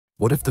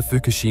What if the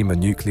Fukushima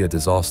nuclear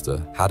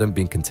disaster hadn't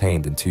been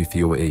contained in 2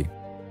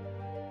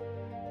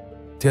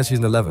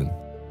 2011,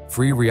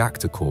 3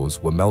 reactor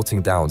cores were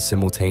melting down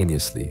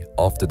simultaneously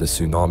after the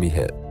tsunami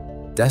hit.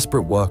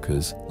 Desperate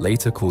workers,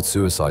 later called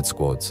suicide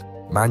squads,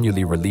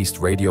 manually released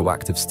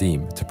radioactive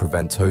steam to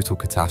prevent total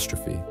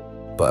catastrophe.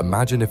 But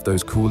imagine if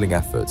those cooling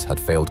efforts had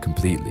failed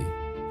completely.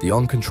 The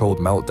uncontrolled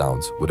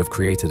meltdowns would have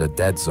created a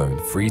dead zone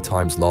 3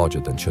 times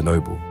larger than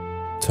Chernobyl.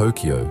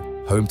 Tokyo,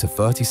 home to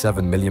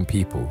 37 million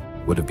people,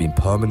 would have been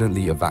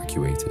permanently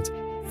evacuated.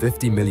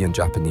 50 million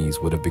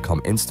Japanese would have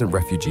become instant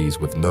refugees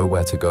with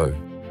nowhere to go.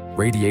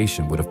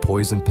 Radiation would have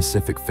poisoned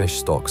Pacific fish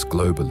stocks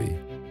globally,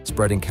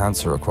 spreading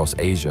cancer across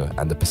Asia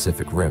and the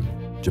Pacific Rim.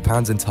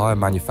 Japan's entire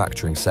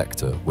manufacturing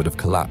sector would have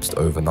collapsed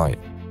overnight.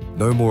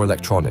 No more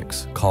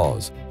electronics,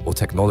 cars, or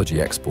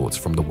technology exports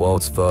from the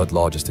world's 3rd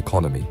largest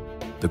economy.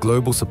 The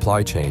global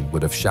supply chain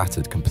would have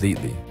shattered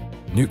completely.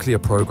 Nuclear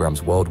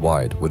programs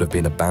worldwide would have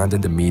been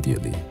abandoned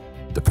immediately.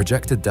 The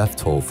projected death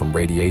toll from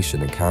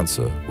radiation and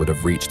cancer would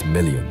have reached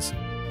millions.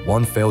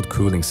 One failed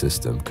cooling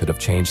system could have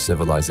changed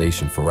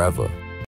civilization forever.